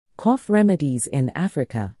Cough remedies in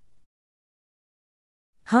Africa.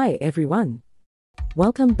 Hi everyone.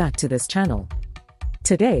 Welcome back to this channel.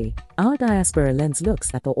 Today, our Diaspora Lens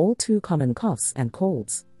looks at the all too common coughs and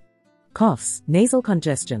colds. Coughs, nasal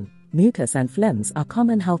congestion, mucus and phlegms are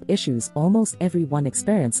common health issues almost everyone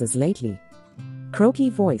experiences lately.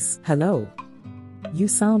 Croaky voice, hello. You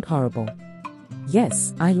sound horrible.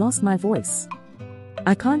 Yes, I lost my voice.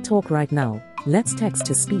 I can't talk right now, let's text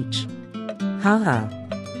to speech. Haha.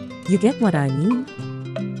 You get what I mean?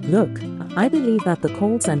 Look, I believe that the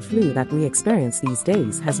colds and flu that we experience these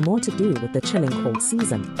days has more to do with the chilling cold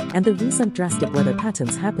season and the recent drastic weather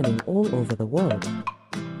patterns happening all over the world.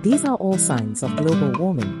 These are all signs of global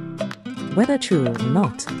warming. Whether true or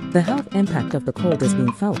not, the health impact of the cold is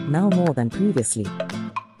being felt now more than previously.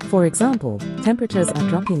 For example, temperatures are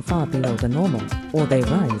dropping far below the normal, or they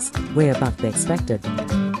rise, way above the expected.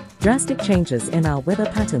 Drastic changes in our weather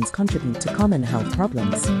patterns contribute to common health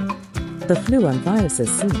problems. The flu and viruses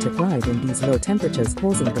seem to thrive in these low temperatures,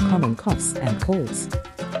 causing the common coughs and colds.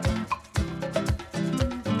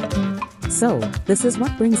 So, this is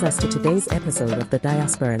what brings us to today's episode of the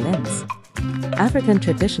Diaspora Lens. African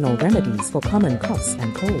traditional remedies for common coughs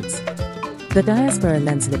and colds. The Diaspora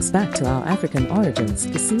Lens looks back to our African origins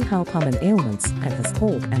to see how common ailments, such as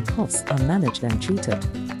cold and coughs, are managed and treated.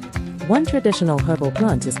 One traditional herbal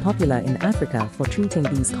plant is popular in Africa for treating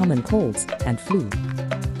these common colds and flu.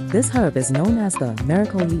 This herb is known as the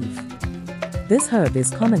miracle leaf. This herb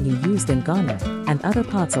is commonly used in Ghana and other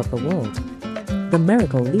parts of the world. The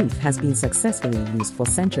miracle leaf has been successfully used for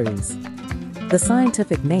centuries. The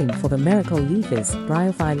scientific name for the miracle leaf is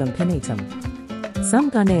Bryophyllum pinnatum.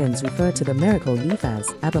 Some Ghanaians refer to the miracle leaf as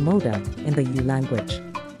Abamoda in the Yu language.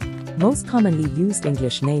 Most commonly used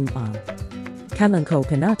English names are Kalanchoe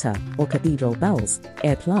pinnata or cathedral bells,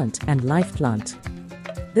 air plant and life plant.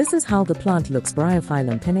 This is how the plant looks.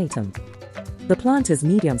 Bryophyllum pinnatum. The plant is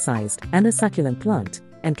medium-sized and a succulent plant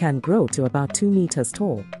and can grow to about 2 meters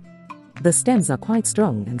tall. The stems are quite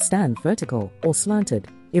strong and stand vertical or slanted,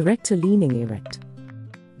 erect to leaning erect.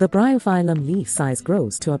 The Bryophyllum leaf size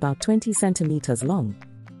grows to about 20 centimeters long.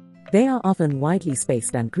 They are often widely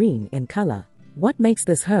spaced and green in color. What makes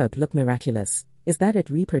this herb look miraculous is that it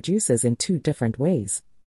reproduces in 2 different ways.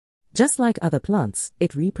 Just like other plants,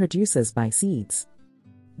 it reproduces by seeds.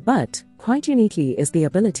 But, quite uniquely is the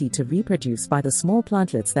ability to reproduce by the small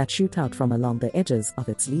plantlets that shoot out from along the edges of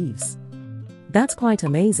its leaves. That's quite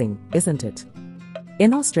amazing, isn't it?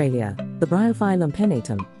 In Australia, the Bryophyllum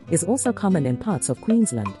pinnatum is also common in parts of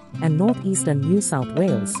Queensland and northeastern New South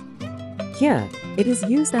Wales. Here, it is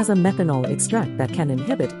used as a methanol extract that can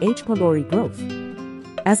inhibit H. pylori growth.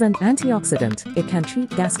 As an antioxidant, it can treat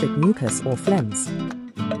gastric mucus or phlegms.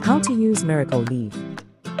 How to use miracle leaf.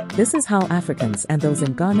 This is how Africans and those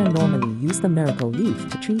in Ghana normally use the miracle leaf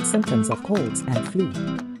to treat symptoms of colds and flu.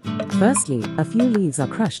 Firstly, a few leaves are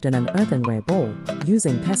crushed in an earthenware bowl,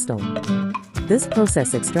 using pestle. This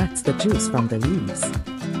process extracts the juice from the leaves.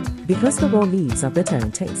 Because the raw leaves are bitter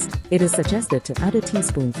in taste, it is suggested to add a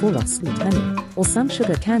teaspoonful of sweet honey or some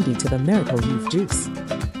sugar candy to the miracle leaf juice.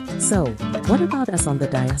 So, what about us on the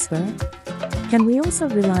diaspora? Can we also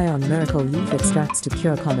rely on miracle leaf extracts to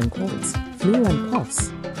cure common colds, flu and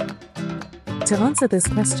coughs? To answer this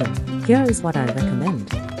question, here is what I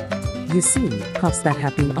recommend. You see, coughs that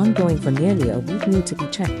have been ongoing for nearly a week need to be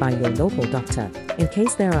checked by your local doctor, in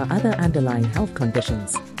case there are other underlying health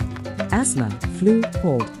conditions. Asthma, flu,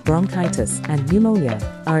 cold, bronchitis, and pneumonia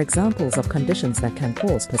are examples of conditions that can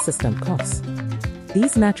cause persistent coughs.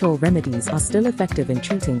 These natural remedies are still effective in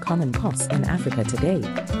treating common coughs in Africa today.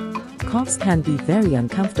 Coughs can be very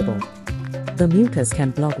uncomfortable. The mucus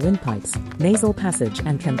can block windpipes, nasal passage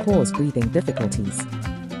and can cause breathing difficulties.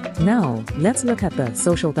 Now, let's look at the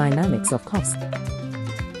social dynamics of coughs.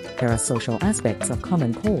 There are social aspects of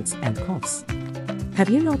common colds and coughs. Have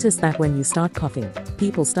you noticed that when you start coughing,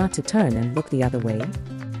 people start to turn and look the other way?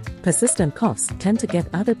 Persistent coughs tend to get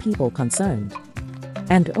other people concerned.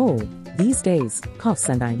 And these days, coughs,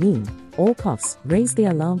 and I mean all coughs, raise the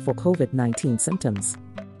alarm for COVID-19 symptoms.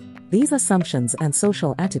 These assumptions and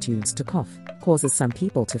social attitudes to cough causes some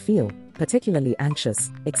people to feel particularly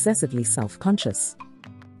anxious, excessively self-conscious.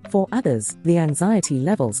 For others, the anxiety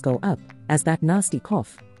levels go up as that nasty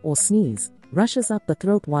cough or sneeze rushes up the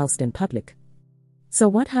throat whilst in public. So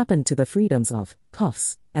what happened to the freedoms of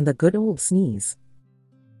coughs and the good old sneeze?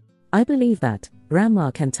 I believe that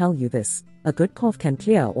Grandma can tell you this: a good cough can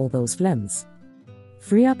clear all those phlegms.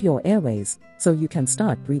 Free up your airways so you can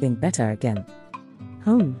start breathing better again.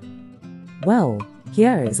 Well,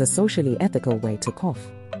 here is a socially ethical way to cough.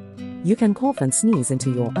 You can cough and sneeze into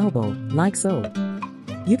your elbow, like so.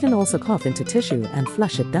 You can also cough into tissue and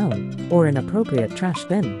flush it down, or an appropriate trash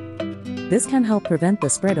bin. This can help prevent the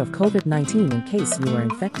spread of COVID-19 in case you are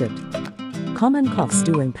infected. Common coughs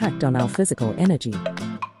do impact on our physical energy,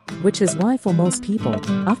 which is why for most people,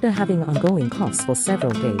 after having ongoing coughs for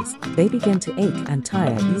several days, they begin to ache and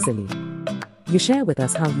tire easily. You share with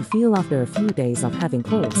us how you feel after a few days of having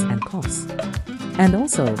colds and coughs. And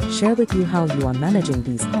also, share with you how you are managing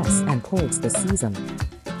these coughs and colds this season.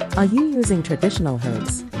 Are you using traditional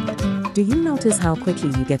herbs? Do you notice how quickly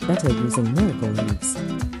you get better using miracle leaves?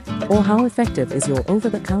 Or how effective is your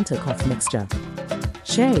over-the-counter cough mixture?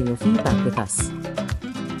 Share your feedback with us.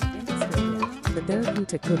 In Australia, the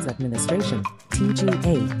Therapeutic Goods Administration,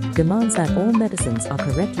 TGA, demands that all medicines are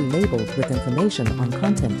correctly labeled with information on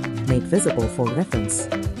content made visible for reference.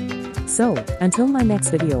 So, until my next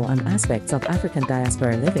video on aspects of African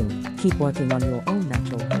diaspora living, keep working on your own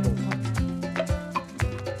natural herbal pot.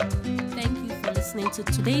 Thank you for listening to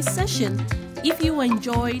today's session. If you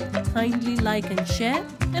enjoyed, kindly like and share,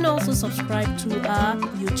 and also subscribe to our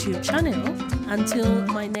YouTube channel. Until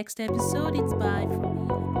my next episode, it's bye from me.